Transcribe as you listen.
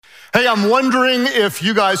Hey, I'm wondering if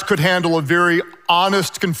you guys could handle a very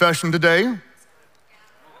honest confession today.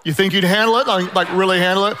 You think you'd handle it? Like really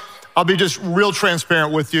handle it? I'll be just real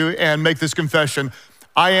transparent with you and make this confession.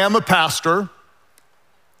 I am a pastor,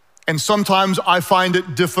 and sometimes I find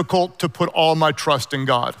it difficult to put all my trust in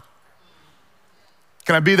God.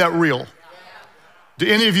 Can I be that real? Do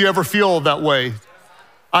any of you ever feel that way?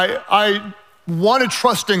 I want to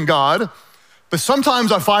trust in God, but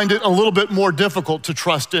sometimes I find it a little bit more difficult to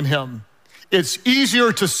trust in Him. It's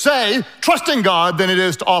easier to say, trust in God, than it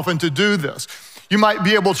is often to do this. You might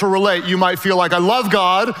be able to relate. You might feel like, I love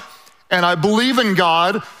God and I believe in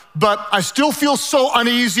God, but I still feel so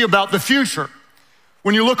uneasy about the future.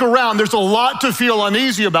 When you look around, there's a lot to feel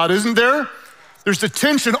uneasy about, isn't there? There's the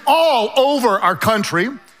tension all over our country.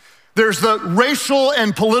 There's the racial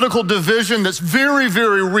and political division that's very,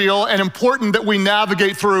 very real and important that we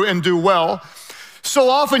navigate through and do well. So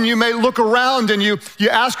often you may look around and you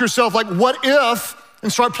ask yourself, like, what if,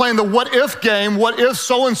 and start playing the what if game. What if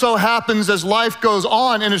so-and-so happens as life goes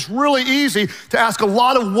on? And it's really easy to ask a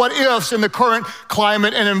lot of what ifs in the current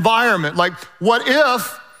climate and environment. Like, what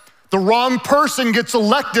if the wrong person gets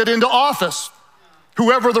elected into office?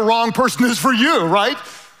 Whoever the wrong person is for you, right?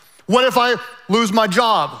 What if I lose my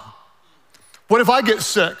job? What if I get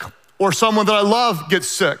sick or someone that I love gets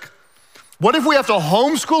sick? What if we have to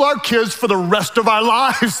homeschool our kids for the rest of our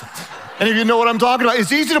lives? Any of you know what I'm talking about?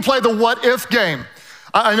 It's easy to play the what if game.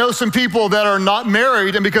 I know some people that are not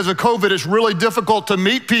married, and because of COVID, it's really difficult to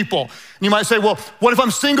meet people. And you might say, well, what if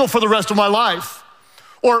I'm single for the rest of my life?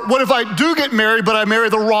 Or what if I do get married, but I marry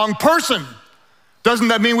the wrong person? Doesn't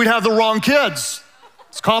that mean we'd have the wrong kids?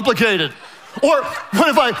 It's complicated. Or what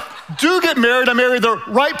if I do get married, I marry the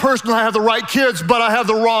right person, and I have the right kids, but I have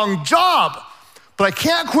the wrong job? But I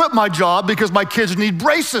can't quit my job because my kids need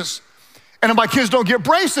braces. And if my kids don't get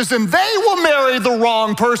braces, then they will marry the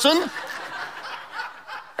wrong person.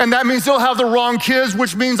 And that means they'll have the wrong kids,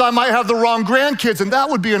 which means I might have the wrong grandkids. And that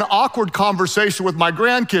would be an awkward conversation with my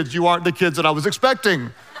grandkids. You aren't the kids that I was expecting.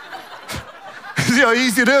 See how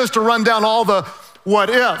easy it is to run down all the what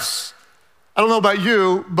ifs. I don't know about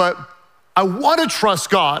you, but I want to trust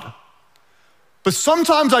God. But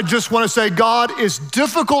sometimes I just want to say, God, it's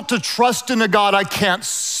difficult to trust in a God I can't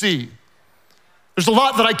see. There's a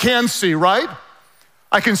lot that I can see, right?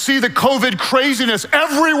 I can see the COVID craziness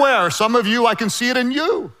everywhere. Some of you, I can see it in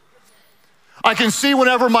you. I can see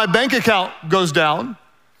whenever my bank account goes down.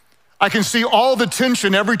 I can see all the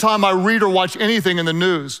tension every time I read or watch anything in the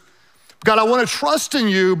news. God, I want to trust in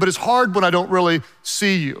you, but it's hard when I don't really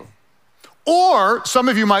see you. Or some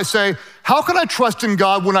of you might say, how can I trust in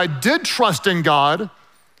God when I did trust in God,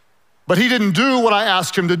 but He didn't do what I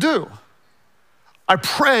asked Him to do? I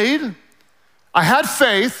prayed, I had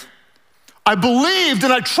faith, I believed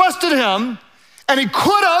and I trusted Him, and He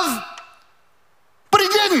could have, but He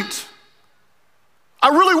didn't. I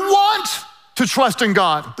really want to trust in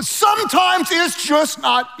God, but sometimes it's just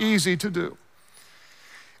not easy to do.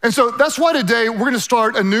 And so that's why today we're gonna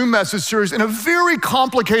start a new message series in a very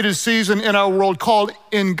complicated season in our world called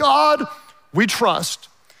In God We Trust.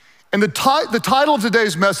 And the title of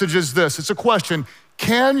today's message is this, it's a question,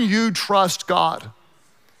 can you trust God?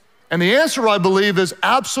 And the answer, I believe, is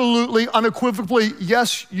absolutely, unequivocally,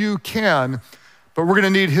 yes, you can. But we're gonna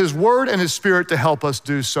need His word and His Spirit to help us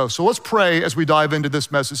do so. So let's pray as we dive into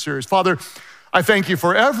this message series. Father, I thank you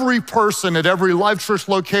for every person at every Life Church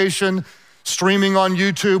location, streaming on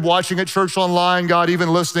YouTube, watching at Church Online, God,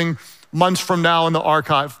 even listening months from now in the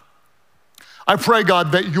archive. I pray,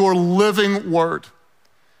 God, that your living word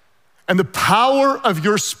and the power of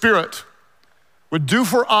your Spirit would do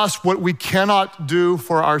for us what we cannot do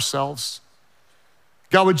for ourselves.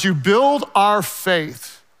 God, would you build our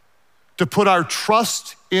faith to put our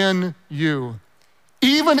trust in you?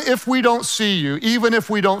 Even if we don't see you, even if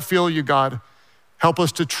we don't feel you, God, help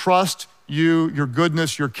us to trust you, your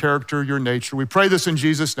goodness, your character, your nature. We pray this in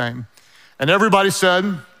Jesus' name. And everybody said,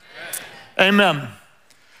 Amen.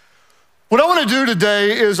 What I want to do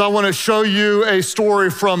today is I want to show you a story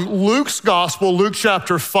from Luke's gospel, Luke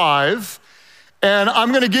chapter 5. And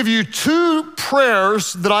I'm going to give you two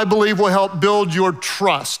prayers that I believe will help build your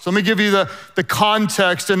trust. Let me give you the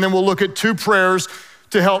context, and then we'll look at two prayers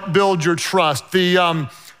to help build your trust. The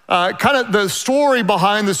story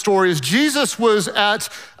behind the story is Jesus was at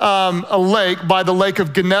a lake by the Lake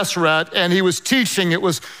of Gennesaret, and he was teaching. It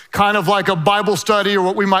was kind of like a Bible study or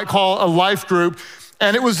what we might call a life group.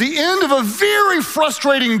 And it was the end of a very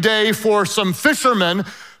frustrating day for some fishermen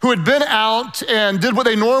who had been out and did what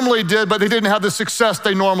they normally did, but they didn't have the success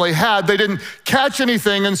they normally had. They didn't catch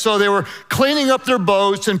anything, and so they were cleaning up their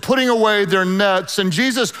boats and putting away their nets. And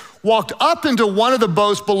Jesus walked up into one of the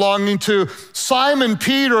boats belonging to Simon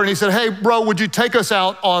Peter, and he said, hey, bro, would you take us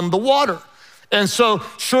out on the water? And so,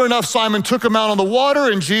 sure enough, Simon took him out on the water,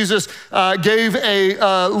 and Jesus gave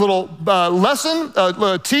a little lesson,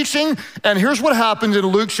 teaching. And here's what happened in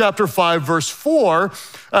Luke chapter 5, verse 4.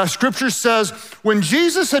 Scripture says, when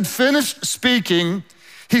Jesus had finished speaking,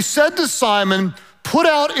 he said to Simon, put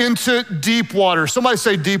out into deep water. Somebody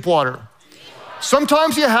say deep water.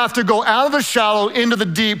 Sometimes you have to go out of the shallow into the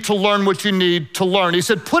deep to learn what you need to learn. He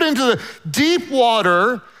said, put into the deep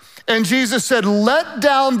water. And Jesus said, let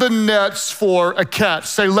down the nets for a catch.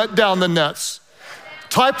 Say, let down the nets.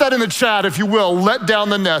 Type that in the chat if you will, let down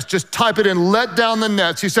the nets. Just type it in, let down the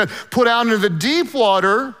nets. He said, put out into the deep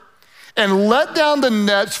water and let down the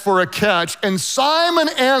nets for a catch. And Simon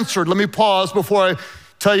answered, let me pause before I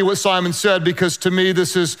tell you what Simon said, because to me,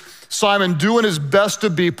 this is Simon doing his best to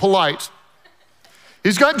be polite.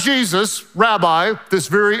 He's got Jesus, Rabbi, this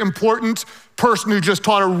very important person who just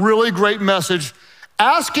taught a really great message,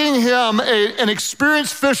 asking him, an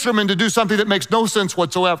experienced fisherman, to do something that makes no sense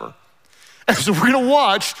whatsoever. And so we're gonna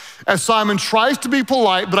watch as Simon tries to be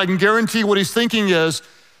polite, but I can guarantee what he's thinking is,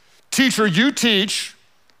 teacher, you teach,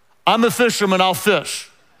 I'm a fisherman, I'll fish.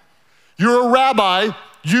 You're a rabbi,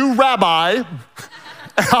 you rabbi,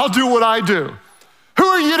 and I'll do what I do. Who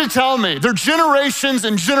are you to tell me? There are generations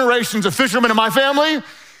and generations of fishermen in my family,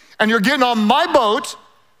 and you're getting on my boat,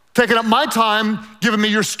 taking up my time, giving me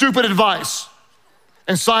your stupid advice.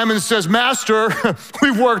 And Simon says, Master,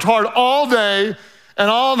 we've worked hard all day and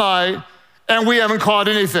all night, and we haven't caught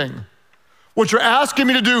anything. What you're asking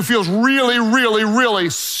me to do feels really, really, really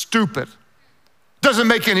stupid. Doesn't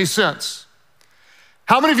make any sense.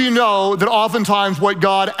 How many of you know that oftentimes what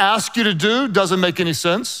God asks you to do doesn't make any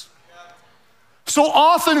sense? So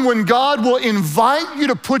often when God will invite you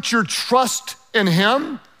to put your trust in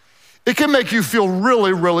him, it can make you feel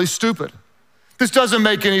really, really stupid. This doesn't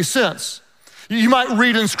make any sense. You might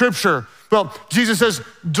read in scripture, well, Jesus says,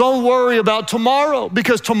 don't worry about tomorrow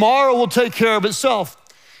because tomorrow will take care of itself.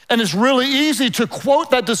 And it's really easy to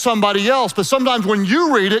quote that to somebody else, but sometimes when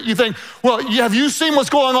you read it, you think, well, have you seen what's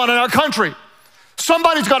going on in our country?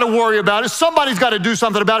 Somebody's got to worry about it. Somebody's got to do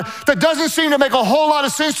something about it. That doesn't seem to make a whole lot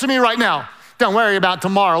of sense to me right now. Don't worry about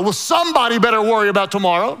tomorrow. Well, somebody better worry about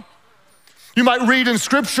tomorrow. You might read in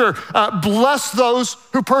scripture, bless those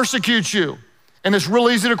who persecute you. And it's real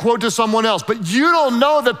easy to quote to someone else, but you don't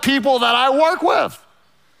know the people that I work with.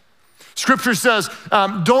 Scripture says,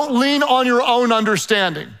 don't lean on your own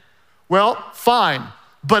understanding. Well, fine,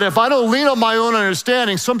 but if I don't lean on my own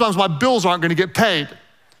understanding, sometimes my bills aren't gonna get paid.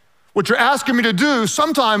 What you're asking me to do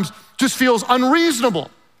sometimes just feels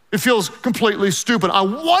unreasonable. It feels completely stupid. I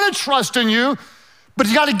wanna trust in you, but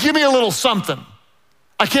you gotta give me a little something.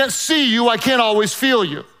 I can't see you, I can't always feel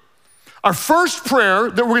you. Our first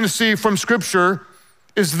prayer that we're gonna see from scripture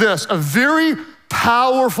is this, a very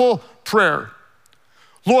powerful prayer.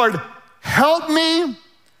 Lord, help me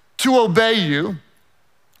to obey you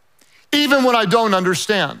even when I don't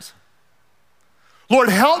understand. Lord,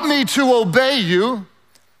 help me to obey you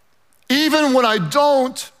even when I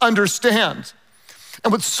don't understand.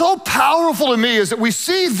 And what's so powerful to me is that we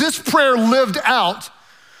see this prayer lived out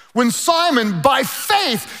when Simon, by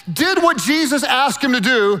faith, did what Jesus asked him to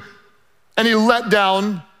do, and he let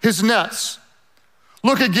down his nets.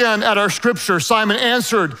 Look again at our scripture. Simon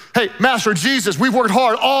answered, hey, Master Jesus, we've worked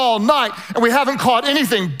hard all night and we haven't caught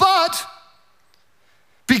anything, but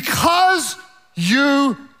because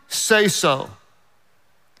you say so,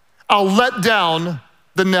 I'll let down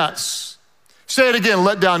the nets. Say it again,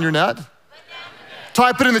 let down your net.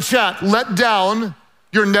 Type it in the chat, let down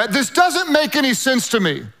your net. This doesn't make any sense to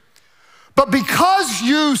me, but because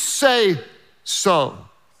you say so,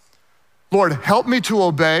 Lord, help me to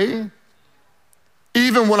obey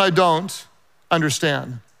even when I don't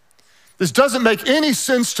understand. This doesn't make any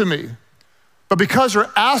sense to me, but because you're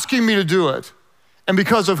asking me to do it and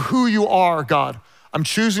because of who you are, God, I'm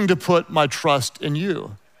choosing to put my trust in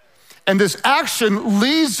you. And this action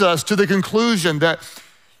leads us to the conclusion that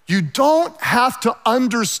you don't have to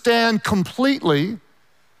understand completely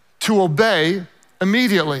to obey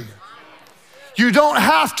immediately. You don't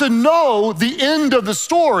have to know the end of the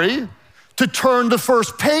story to turn the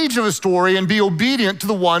first page of a story and be obedient to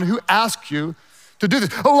the one who asked you to do this.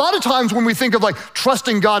 A lot of times when we think of like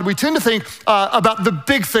trusting God, we tend to think about the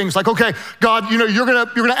big things like, okay, God, you're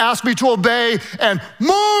gonna ask me to obey and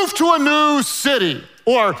move to a new city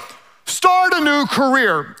or start a new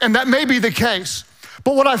career, and that may be the case.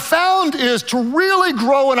 But what I found is to really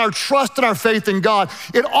grow in our trust and our faith in God,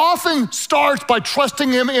 it often starts by trusting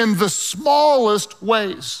him in the smallest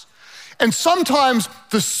ways. And sometimes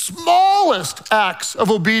the smallest acts of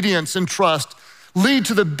obedience and trust lead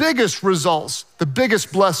to the biggest results, the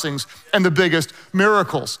biggest blessings, and the biggest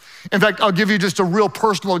miracles. In fact, I'll give you just a real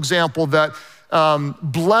personal example that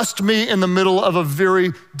blessed me in the middle of a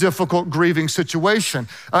very difficult grieving situation.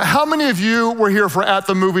 How many of you were here for At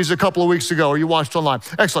the Movies a couple of weeks ago, or you watched online?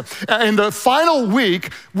 Excellent. In the final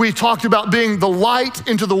week, we talked about being the light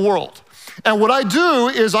into the world. And what I do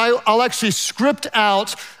is I'll actually script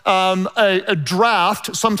out a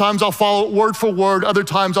draft. Sometimes I'll follow it word for word. Other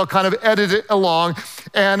times I'll kind of edit it along.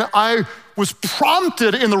 And I was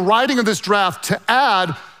prompted in the writing of this draft to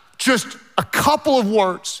add just a couple of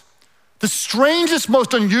words. The strangest,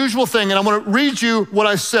 most unusual thing, and I'm gonna read you what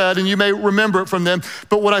I said, and you may remember it from them,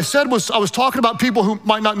 but what I said was, I was talking about people who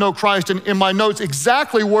might not know Christ, and in my notes,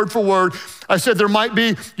 exactly word for word, I said you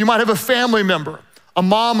might have a family member, a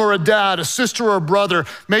mom or a dad, a sister or a brother,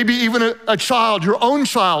 maybe even a child, your own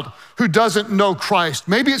child who doesn't know Christ.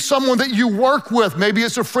 Maybe it's someone that you work with. Maybe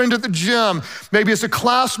it's a friend at the gym. Maybe it's a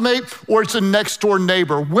classmate, or it's a next door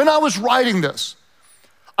neighbor. When I was writing this,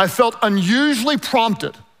 I felt unusually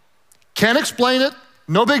prompted. Can't explain it,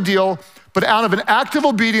 no big deal, but out of an act of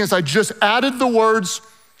obedience, I just added the words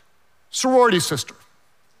sorority sister,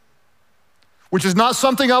 which is not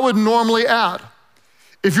something I would normally add.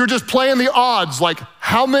 If you're just playing the odds, like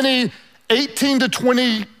how many 18 to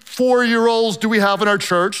 24-year-olds do we have in our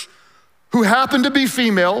church who happen to be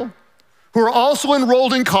female, who are also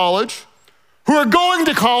enrolled in college, who are going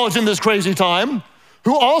to college in this crazy time,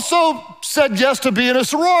 who also said yes to be in a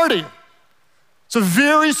sorority? It's a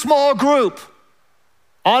very small group.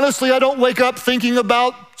 Honestly, I don't wake up thinking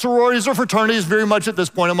about sororities or fraternities very much at this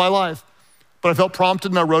point in my life. But I felt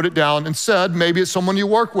prompted and I wrote it down and said, maybe it's someone you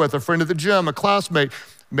work with, a friend at the gym, a classmate,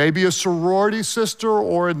 maybe a sorority sister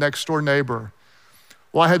or a next door neighbor.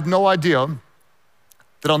 Well, I had no idea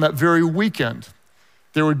that on that very weekend,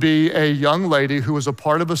 there would be a young lady who was a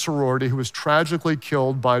part of a sorority who was tragically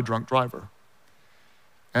killed by a drunk driver.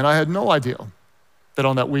 And I had no idea that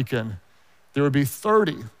on that weekend, there would be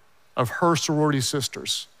 30 of her sorority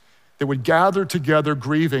sisters that would gather together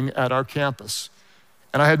grieving at our campus.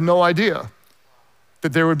 And I had no idea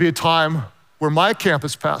that there would be a time where my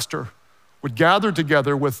campus pastor would gather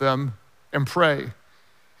together with them and pray.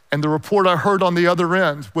 And the report I heard on the other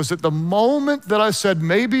end was that the moment that I said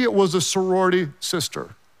maybe it was a sorority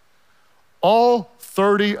sister, all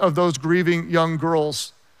 30 of those grieving young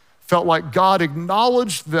girls felt like God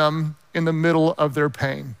acknowledged them in the middle of their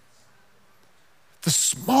pain. The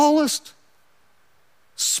smallest,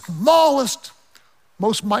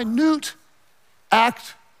 most minute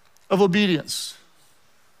act of obedience.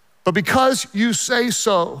 But because you say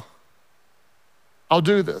so, I'll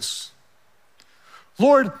do this.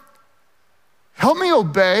 Lord, help me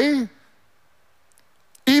obey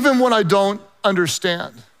even when I don't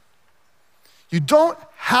understand. You don't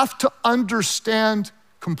have to understand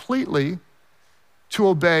completely to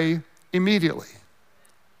obey immediately.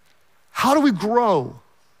 How do we grow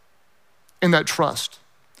in that trust?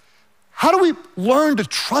 How do we learn to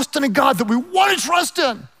trust in a God that we want to trust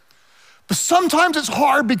in? But sometimes it's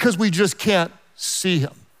hard because we just can't see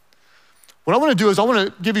him. What I want to do is I want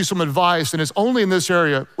to give you some advice, and it's only in this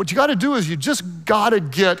area. What you got to do is you just got to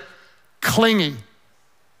get clingy.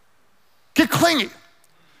 Get clingy.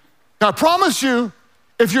 Now, I promise you,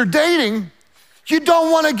 if you're dating, you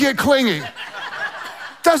don't want to get clingy.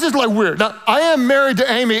 That's just like weird. Now, I am married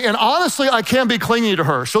to Amy, and honestly, I can be clingy to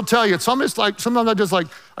her. She'll tell you. Sometimes I just like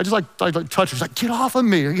touch her. She's like, get off of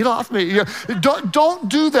me, get off me. You know, don't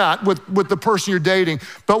do that with the person you're dating.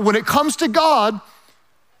 But when it comes to God,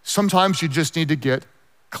 sometimes you just need to get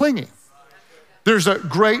clingy. There's a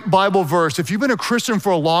great Bible verse. If you've been a Christian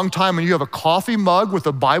for a long time and you have a coffee mug with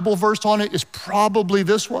a Bible verse on it, it's probably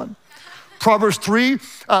this one. Proverbs 3,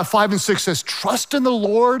 5 and 6 says, trust in the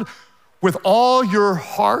Lord with all your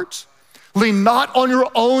heart. Lean not on your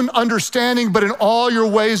own understanding, but in all your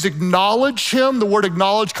ways acknowledge him. The word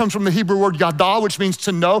acknowledge comes from the Hebrew word yada, which means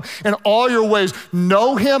to know. In all your ways,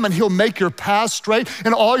 know him and he'll make your path straight.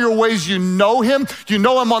 In all your ways, you know him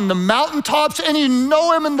on the mountaintops and you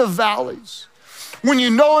know him in the valleys. When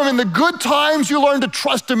you know him in the good times, you learn to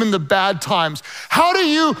trust him in the bad times. How do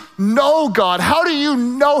you know God? How do you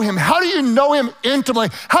know him? How do you know him intimately?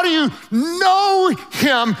 How do you know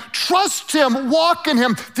him, trust him, walk in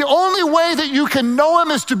him? The only way that you can know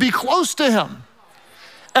him is to be close to him.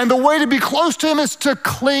 And the way to be close to him is to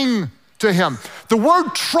cling to him. The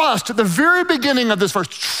word trust at the very beginning of this verse,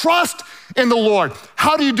 trust in the Lord.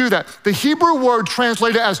 How do you do that? The Hebrew word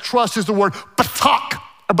translated as trust is the word batak.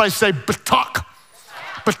 Everybody say batak.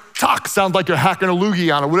 Talk sounds like you're hacking a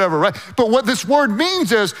loogie on it, whatever, right? But what this word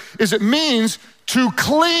means is it means to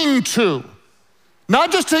cling to.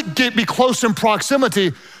 Not just to be close in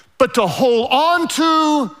proximity, but to hold on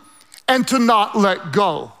to and to not let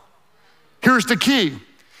go. Here's the key.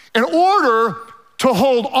 In order to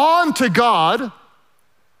hold on to God,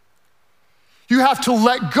 you have to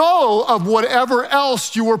let go of whatever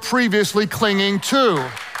else you were previously clinging to.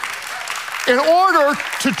 In order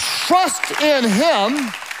to trust in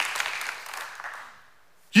Him,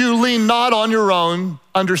 you lean not on your own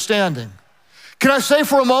understanding. Can I say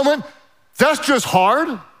for a moment, that's just hard?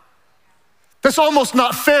 That's almost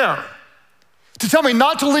not fair. To tell me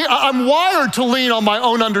not to lean, I'm wired to lean on my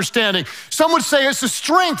own understanding. Some would say it's a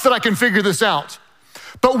strength that I can figure this out.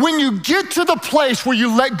 But when you get to the place where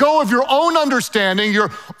you let go of your own understanding,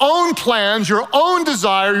 your own plans, your own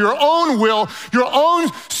desire, your own will, your own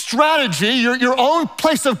strategy, your own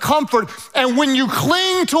place of comfort, and when you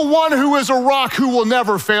cling to one who is a rock who will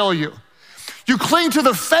never fail you, you cling to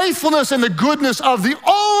the faithfulness and the goodness of the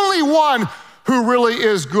only one who really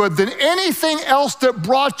is good, then anything else that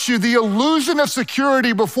brought you the illusion of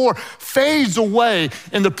security before fades away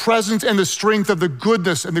in the presence and the strength of the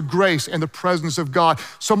goodness and the grace and the presence of God.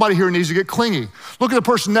 Somebody here needs to get clingy. Look at the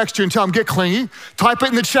person next to you and tell them, get clingy. Type it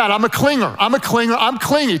in the chat, I'm a clinger, I'm a clinger, I'm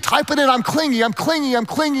clingy. Type it in, I'm clingy, I'm clingy, I'm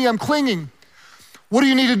clingy, I'm clinging. What do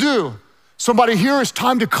you need to do? Somebody here, it's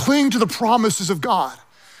time to cling to the promises of God.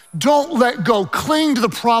 Don't let go, cling to the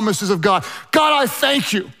promises of God. God, I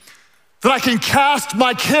thank you that I can cast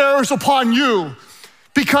my cares upon you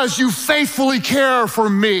because you faithfully care for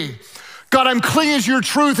me. God, I'm clinging to your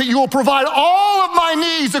truth that you will provide all of my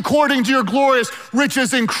needs according to your glorious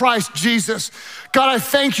riches in Christ Jesus. God, I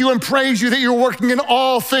thank you and praise you that you're working in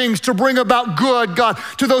all things to bring about good, God,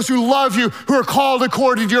 to those who love you, who are called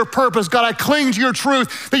according to your purpose. God, I cling to your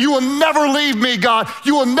truth that you will never leave me, God.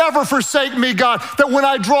 You will never forsake me, God, that when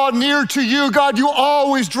I draw near to you, God, you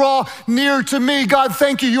always draw near to me. God,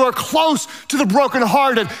 thank you. You are close to the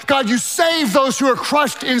brokenhearted. God, you save those who are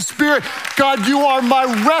crushed in spirit. God, you are my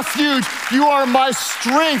refuge. You are my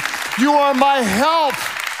strength. You are my help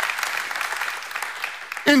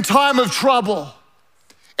in time of trouble.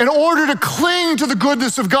 In order to cling to the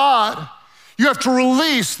goodness of God, you have to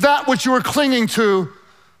release that which you were clinging to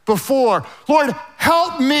before. Lord,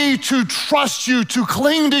 help me to trust you, to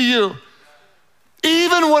cling to you,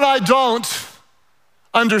 even when I don't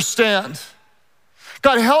understand.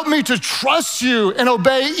 God, help me to trust you and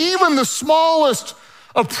obey even the smallest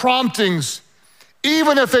of promptings,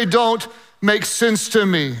 even if they don't make sense to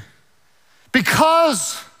me.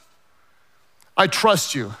 Because I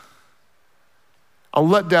trust you, I'll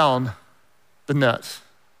let down the net.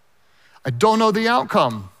 I don't know the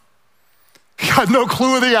outcome. Got no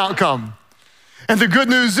clue of the outcome. And the good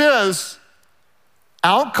news is,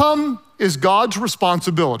 outcome is God's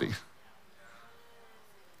responsibility.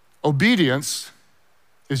 Obedience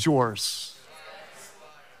is yours.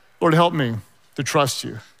 Lord, help me to trust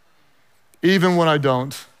you, even when I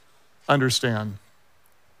don't understand.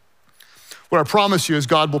 What I promise you is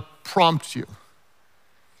God will prompt you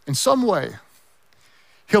in some way.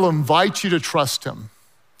 He'll invite you to trust him.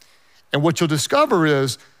 And what you'll discover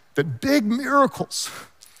is that big miracles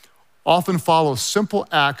often follow simple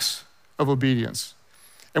acts of obedience.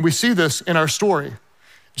 And we see this in our story.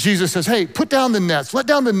 Jesus says, hey, put down the nets, let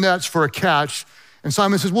down the nets for a catch. And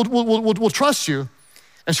Simon says, we'll trust you.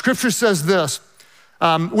 And scripture says this,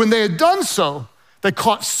 when they had done so, they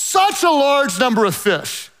caught such a large number of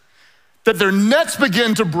fish that their nets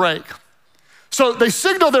began to break. So they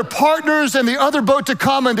signaled their partners in the other boat to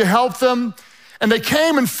come and to help them. And they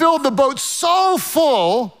came and filled the boat so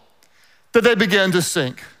full that they began to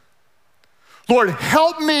sink. Lord,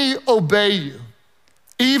 help me obey you,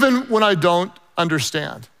 even when I don't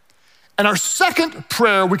understand. And our second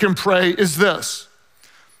prayer we can pray is this: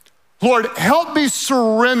 Lord, help me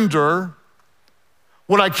surrender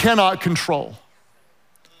what I cannot control.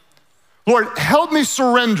 Lord, help me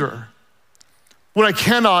surrender what I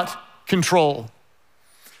cannot control.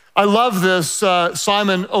 I love this.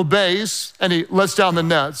 Simon obeys and he lets down the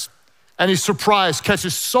nets, and he's surprised,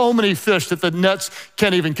 catches so many fish that the nets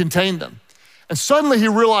can't even contain them. And suddenly he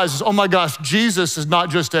realizes, oh my gosh, Jesus is not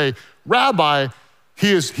just a rabbi,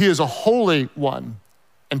 he is a holy one.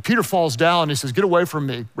 And Peter falls down and he says, get away from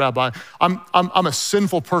me, Rabbi. I'm a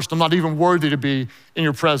sinful person. I'm not even worthy to be in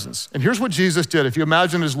your presence. And here's what Jesus did. If you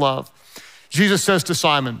imagine his love, Jesus says to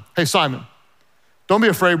Simon, hey, Simon, don't be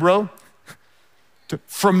afraid, bro.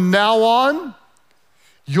 From now on,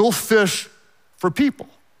 you'll fish for people.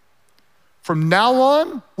 From now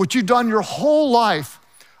on, what you've done your whole life,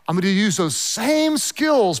 I'm going to use those same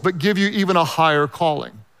skills, but give you even a higher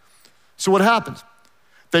calling. So what happened?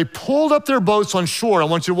 They pulled up their boats on shore. I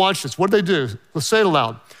want you to watch this. What did they do? Let's say it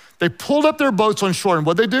aloud. They pulled up their boats on shore, and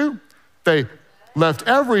what did they do? They left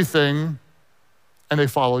everything and they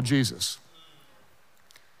followed Jesus.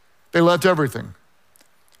 They left everything.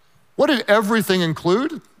 What did everything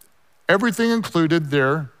include? Everything included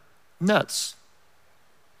their nets.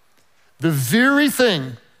 The very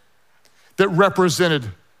thing that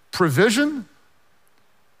represented provision,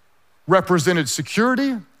 represented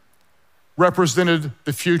security, represented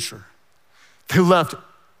the future. They left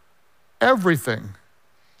everything,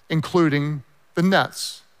 including the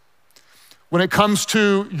nets. When it comes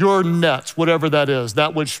to your nets, whatever that is,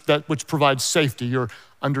 that which provides safety, your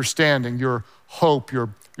understanding, your hope, your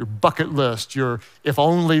bucket list, your if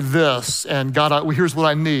only this, and God, here's what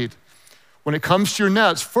I need. When it comes to your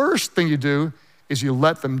nets, first thing you do is you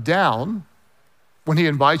let them down when he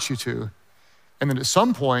invites you to, and then at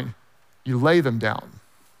some point, you lay them down.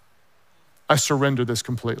 I surrender this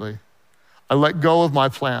completely. I let go of my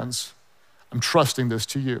plans. I'm trusting this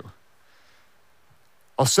to you.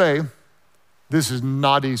 I'll say, this is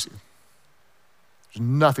not easy. There's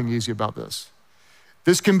nothing easy about this.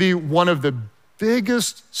 This can be one of the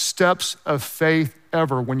biggest steps of faith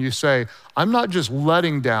ever when you say, I'm not just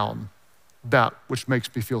letting down that which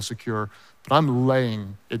makes me feel secure, but I'm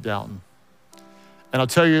laying it down. And I'll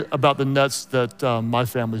tell you about the nets that my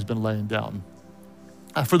family's been laying down.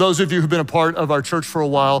 For those of you who've been a part of our church for a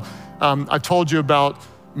while, I told you about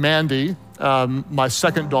Mandy, my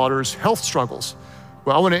second daughter's health struggles.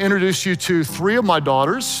 Well, I want to introduce you to 3 of my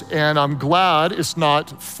daughters, and I'm glad it's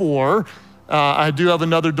not 4. I do have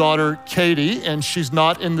another daughter, Katie, and she's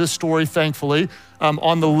not in this story, thankfully.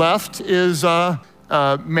 On the left is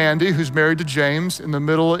Mandy, who's married to James. In the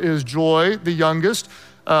middle is Joy, the youngest,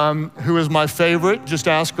 who is my favorite. Just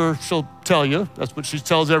ask her, she'll tell you. That's what she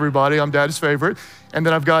tells everybody, I'm Daddy's favorite. And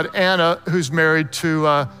then I've got Anna, who's married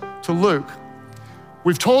to Luke.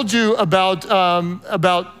 We've told you about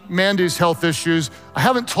Mandy's health issues. I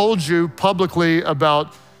haven't told you publicly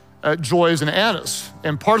about Joy's and Anna's.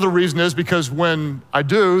 And part of the reason is because when I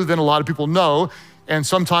do, then a lot of people know, and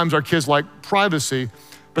sometimes our kids like privacy.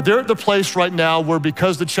 But they're at the place right now where,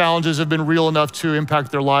 because the challenges have been real enough to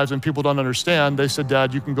impact their lives and people don't understand, they said,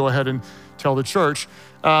 Dad, you can go ahead and tell the church.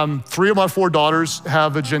 3 of my 4 daughters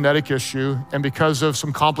have a genetic issue, and because of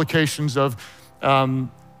some complications of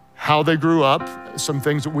how they grew up, some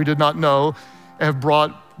things that we did not know, have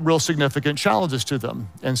brought real significant challenges to them.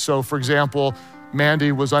 And so, for example,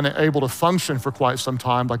 Mandy was unable to function for quite some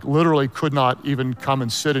time, like literally could not even come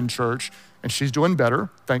and sit in church. And she's doing better,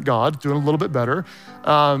 thank God, doing a little bit better.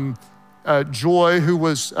 Joy, who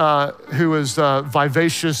is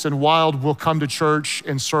vivacious and wild, will come to church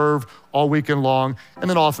and serve all weekend long, and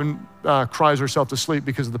then often cries herself to sleep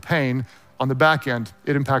because of the pain on the back end.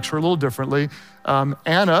 It impacts her a little differently.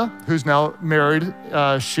 Anna, who's now married,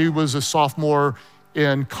 she was a sophomore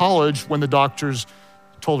in college when the doctors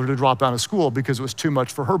told her to drop out of school because it was too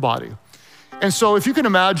much for her body. And so if you can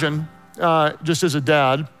imagine, just as a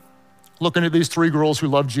dad, looking at these 3 girls who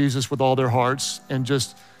love Jesus with all their hearts and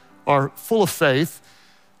just are full of faith,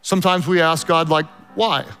 sometimes we ask God, like,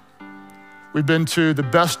 why? We've been to the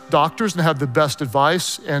best doctors and have the best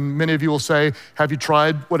advice, and many of you will say, have you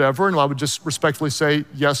tried whatever? And I would just respectfully say,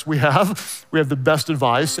 yes, we have. We have the best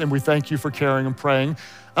advice, and we thank you for caring and praying.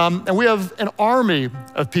 And we have an army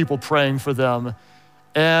of people praying for them.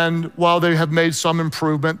 And while they have made some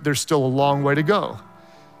improvement, there's still a long way to go.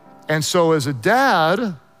 And so as a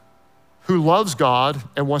dad who loves God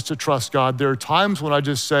and wants to trust God, there are times when I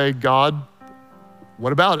just say, God,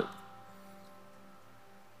 what about it?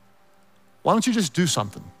 Why don't you just do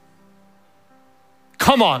something?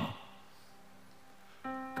 Come on.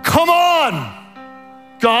 Come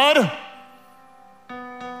on, God.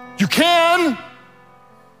 You can,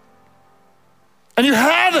 and you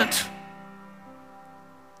haven't.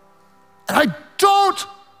 And I don't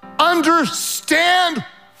understand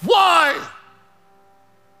why.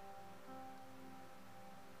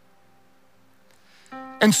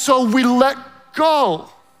 And so we let go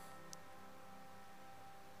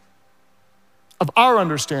of our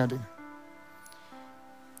understanding,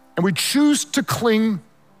 and we choose to cling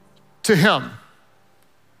to him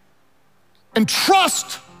and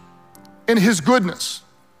trust in his goodness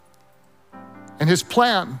and his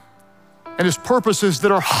plan and his purposes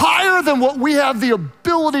that are higher than what we have the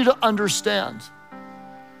ability to understand.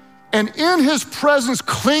 And in his presence,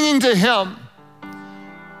 clinging to him,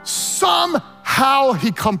 somehow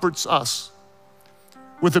he comforts us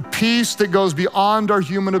with a peace that goes beyond our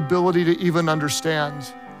human ability to even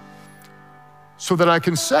understand, so that I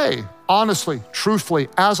can say, honestly, truthfully,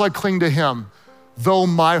 as I cling to him, though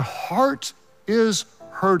my heart is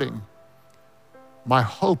hurting, my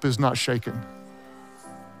hope is not shaken.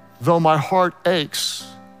 Though my heart aches,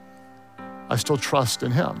 I still trust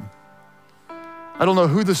in him. I don't know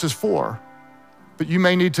who this is for, but you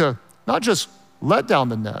may need to not just let down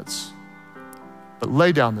the nets, but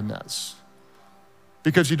lay down the nets,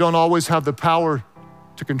 because you don't always have the power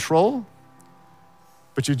to control,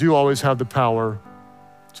 but you do always have the power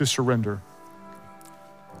to surrender.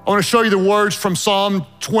 I want to show you the words from Psalm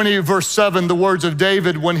 20, verse 7, the words of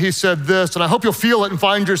David when he said this, and I hope you'll feel it and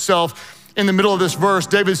find yourself in the middle of this verse.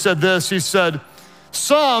 David said this, he said,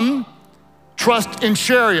 some trust in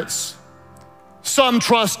chariots, some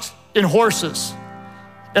trust in horses.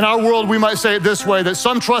 In our world, we might say it this way, that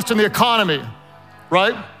some trust in the economy,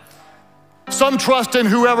 right? Some trust in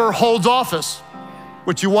whoever holds office,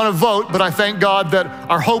 which you want to vote, but I thank God that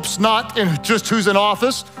our hope's not in just who's in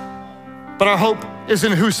office, but our hope is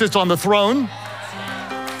in who sits on the throne.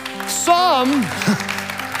 Some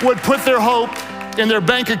would put their hope in their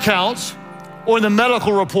bank accounts or in the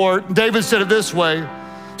medical report. David said it this way,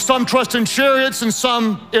 some trust in chariots and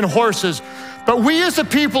some in horses. But we as the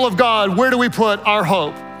people of God, where do we put our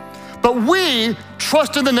hope? But we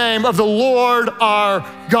trust in the name of the Lord our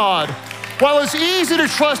God. While it's easy to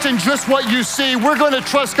trust in just what you see, we're going to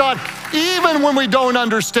trust God even when we don't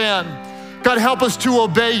understand. God, help us to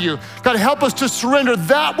obey you. God, help us to surrender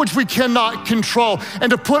that which we cannot control and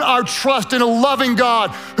to put our trust in a loving God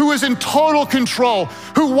who is in total control,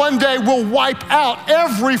 who one day will wipe out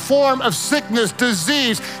every form of sickness,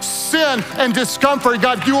 disease, sin, and discomfort.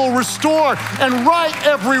 God, you will restore and right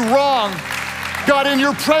every wrong. God, in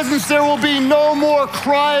your presence, there will be no more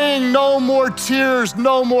crying, no more tears,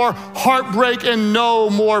 no more heartbreak, and no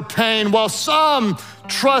more pain. While some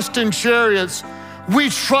trust in chariots, we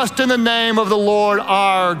trust in the name of the Lord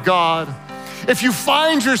our God. If you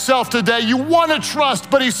find yourself today, you want to trust,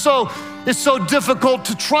 but it's so difficult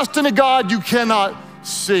to trust in a God you cannot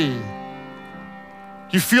see.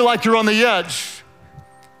 You feel like you're on the edge.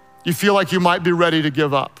 You feel like you might be ready to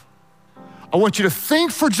give up. I want you to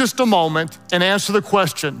think for just a moment and answer the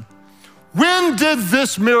question, when did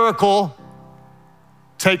this miracle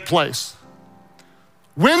take place?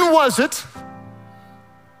 When was it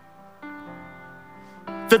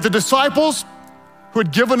that the disciples who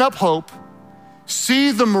had given up hope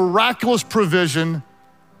see the miraculous provision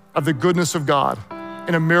of the goodness of God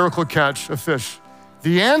in a miracle catch of fish?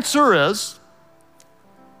 The answer is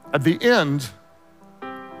at the end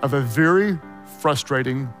of a very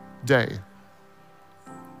frustrating day.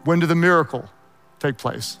 When did the miracle take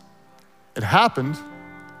place? It happened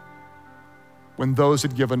when those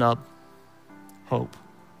had given up hope.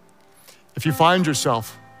 If you find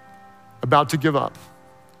yourself about to give up,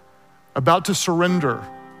 about to surrender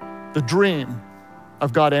the dream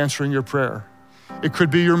of God answering your prayer. It could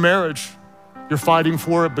be your marriage. You're fighting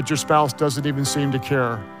for it, but your spouse doesn't even seem to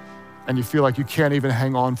care, and you feel like you can't even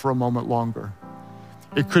hang on for a moment longer.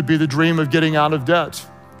 It could be the dream of getting out of debt,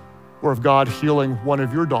 or of God healing one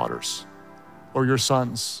of your daughters or your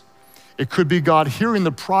sons. It could be God hearing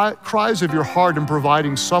the cries of your heart and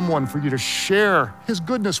providing someone for you to share his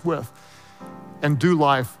goodness with and do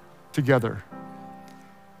life together.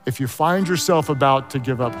 If you find yourself about to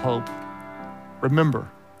give up hope, remember,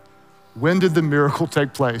 when did the miracle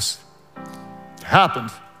take place? It happened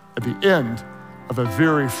at the end of a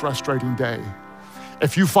very frustrating day.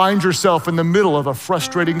 If you find yourself in the middle of a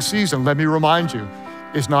frustrating season, let me remind you,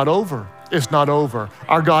 it's not over. It's not over.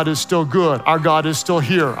 Our God is still good. Our God is still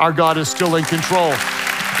here. Our God is still in control.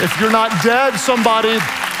 If you're not dead, somebody,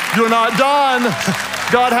 you're not done.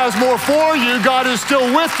 God has more for you. God is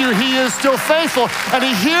still with you. He is still faithful, and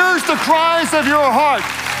he hears the cries of your heart.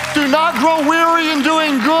 Do not grow weary in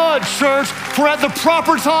doing good, church, for at the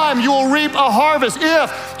proper time you will reap a harvest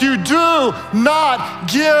if you do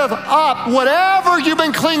not give up. Whatever you've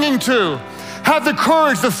been clinging to, have the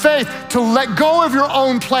courage, the faith to let go of your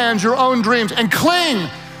own plans, your own dreams, and cling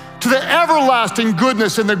to the everlasting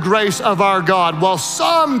goodness and the grace of our God. While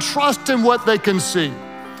some trust in what they can see,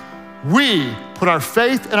 we put our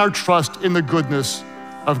faith and our trust in the goodness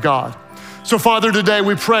of God. So Father, today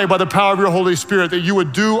we pray by the power of your Holy Spirit that you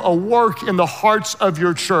would do a work in the hearts of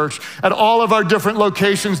your church at all of our different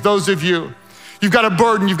locations. Those of you, you've got a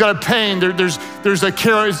burden, you've got a pain, there's a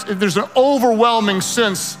care, there's an overwhelming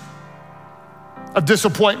sense of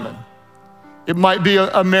disappointment. It might be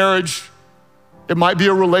a marriage, it might be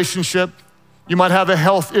a relationship, you might have a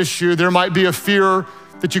health issue, there might be a fear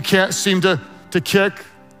that you can't seem to kick,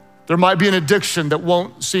 there might be an addiction that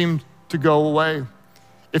won't seem to go away.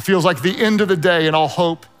 It feels like the end of the day and all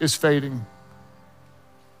hope is fading.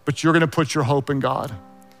 But you're gonna put your hope in God.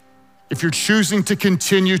 if you're choosing to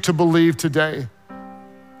continue to believe today,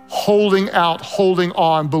 holding out, holding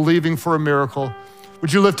on, believing for a miracle,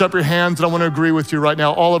 would you lift up your hands? And I want to agree with you right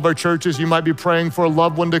now. All of our churches, you might be praying for a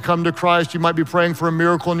loved one to come to Christ. You might be praying for a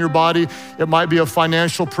miracle in your body. It might be a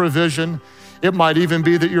financial provision. It might even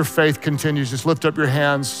be that your faith continues. Just lift up your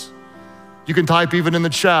hands. You can type even in the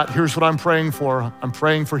chat, here's what I'm praying for. I'm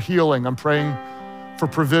praying for healing. I'm praying for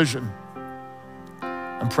provision.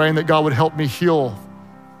 I'm praying that God would help me heal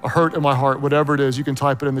a hurt in my heart, whatever it is. You can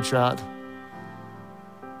type it in the chat.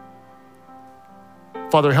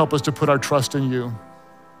 Father, help us to put our trust in you,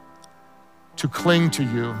 to cling to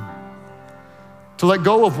you, to let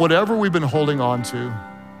go of whatever we've been holding on to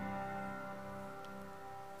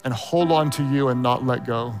and hold on to you and not let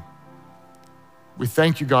go. We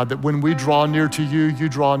thank you, God, that when we draw near to you, you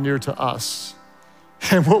draw near to us.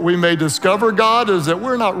 And what we may discover, God, is that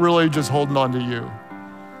we're not really just holding on to you.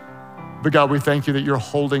 But God, we thank you that you're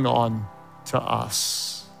holding on to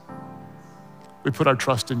us. We put our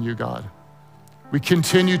trust in you, God. We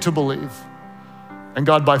continue to believe. And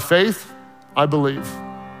God, by faith, I believe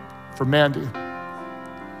for Mandy,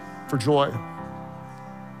 for Joy,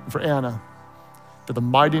 and for Anna, that the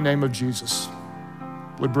mighty name of Jesus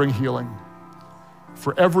would bring healing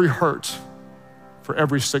for every hurt, for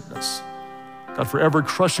every sickness, God, for every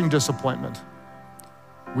crushing disappointment.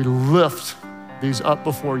 We lift these up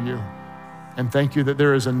before you and thank you that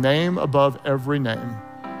there is a name above every name.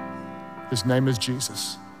 His name is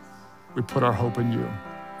Jesus. We put our hope in you.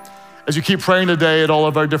 As you keep praying today at all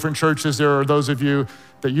of our different churches, there are those of you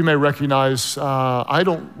that you may recognize, I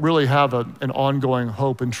don't really have an ongoing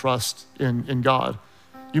hope and trust in God.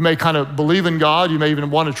 You may kind of believe in God, you may even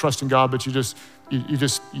want to trust in God, but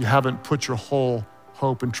you haven't put your whole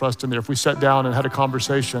hope and trust in there. If we sat down and had a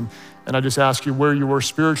conversation and I just ask you where you were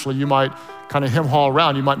spiritually, you might kind of hem-haw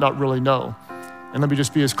around, you might not really know. And let me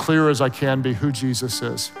just be as clear as I can be who Jesus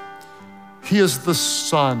is. He is the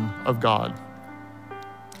Son of God.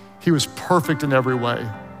 He was perfect in every way.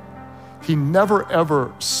 He never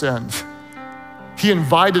ever sinned. He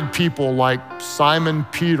invited people like Simon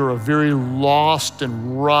Peter, a very lost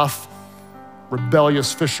and rough,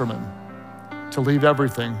 rebellious fisherman, to leave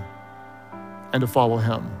everything and to follow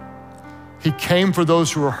him. He came for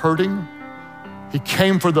those who are hurting. He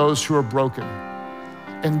came for those who are broken.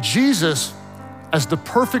 And Jesus, as the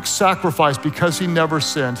perfect sacrifice, because he never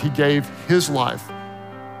sinned, he gave his life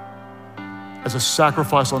as a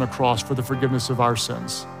sacrifice on a cross for the forgiveness of our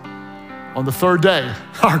sins. On the third day,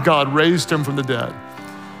 our God raised him from the dead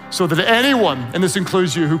so that anyone, and this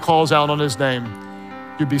includes you, who calls out on his name,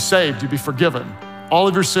 you'd be saved, you'd be forgiven, all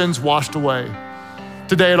of your sins washed away.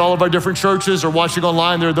 Today at all of our different churches or watching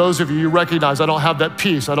online, there are those of you, you recognize, I don't have that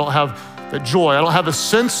peace, I don't have that joy, I don't have a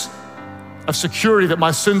sense of security that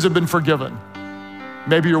my sins have been forgiven.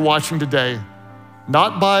 Maybe you're watching today,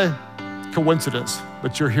 not by coincidence,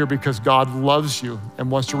 but you're here because God loves you and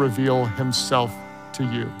wants to reveal himself to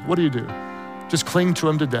you. What do? Just cling to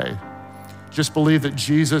him today. Just believe that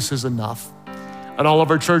Jesus is enough. At all of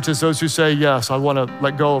our churches, those who say, yes, I want to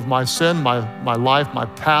let go of my sin, my life, my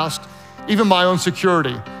past, even my own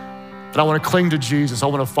security, that I want to cling to Jesus. I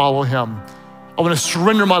want to follow him. I want to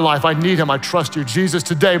surrender my life. I need him. I trust you. Jesus,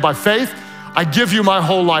 today, by faith, I give you my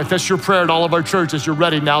whole life. That's your prayer at all of our churches. You're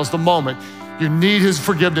ready. Now's the moment. You need his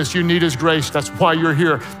forgiveness. You need his grace. That's why you're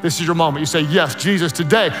here. This is your moment. You say, yes, Jesus,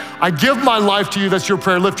 today, I give my life to you. That's your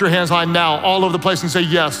prayer. Lift your hands high now, all over the place, and say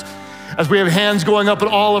yes. As we have hands going up at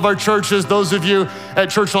all of our churches, those of you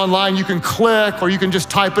at Church Online, you can click or you can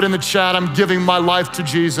just type it in the chat. I'm giving my life to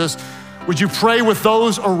Jesus. Would you pray with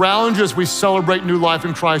those around you as we celebrate new life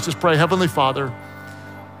in Christ? Just pray, Heavenly Father,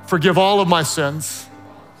 forgive all of my sins.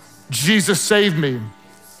 Jesus, save me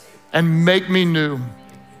and make me new.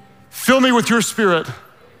 Fill me with your Spirit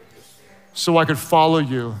so I could follow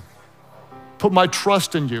you. Put my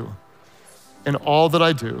trust in you in all that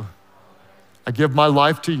I do. I give my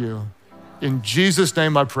life to you. In Jesus'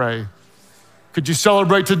 name I pray. Could you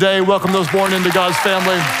celebrate today? Welcome those born into God's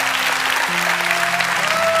family.